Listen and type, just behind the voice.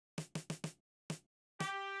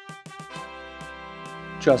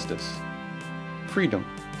justice, freedom,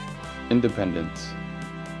 independence.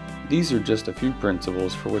 These are just a few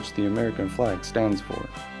principles for which the American flag stands for.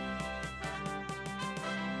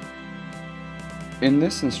 In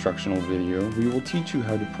this instructional video, we will teach you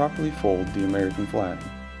how to properly fold the American flag.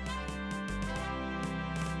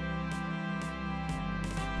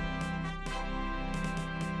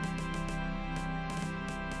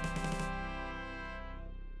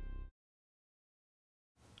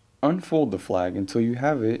 Unfold the flag until you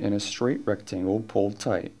have it in a straight rectangle pulled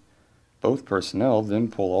tight. Both personnel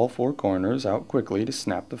then pull all four corners out quickly to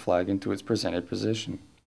snap the flag into its presented position.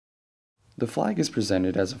 The flag is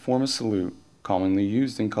presented as a form of salute, commonly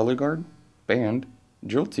used in color guard, band,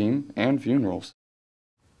 drill team, and funerals.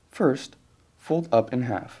 First, fold up in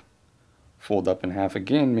half. Fold up in half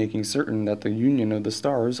again, making certain that the union of the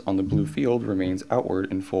stars on the blue field remains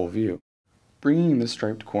outward in full view. Bringing the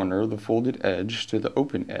striped corner of the folded edge to the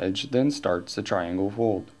open edge then starts the triangle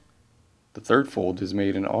fold. The third fold is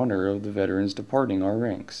made in honor of the veterans departing our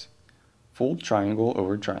ranks. Fold triangle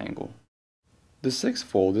over triangle. The sixth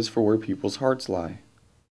fold is for where people's hearts lie.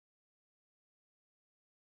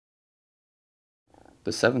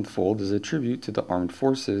 The seventh fold is a tribute to the armed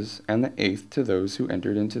forces, and the eighth to those who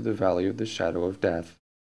entered into the valley of the shadow of death.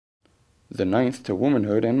 The ninth to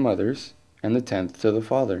womanhood and mothers, and the 10th to the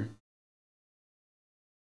father.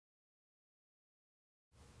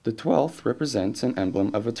 The 12th represents an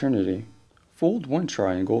emblem of eternity. Fold one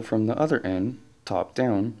triangle from the other end, top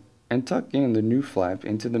down, and tuck in the new flap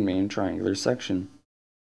into the main triangular section.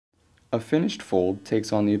 A finished fold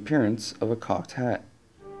takes on the appearance of a cocked hat,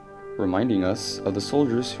 reminding us of the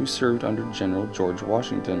soldiers who served under General George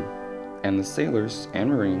Washington, and the sailors and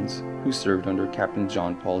Marines who served under Captain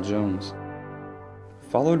John Paul Jones,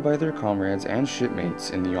 followed by their comrades and shipmates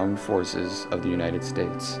in the armed forces of the United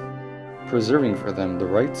States, preserving for them the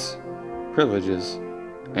rights, privileges,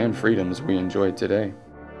 and freedoms we enjoy today.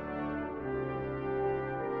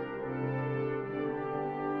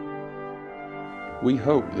 We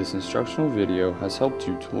hope this instructional video has helped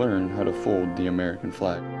you to learn how to fold the American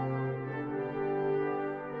flag.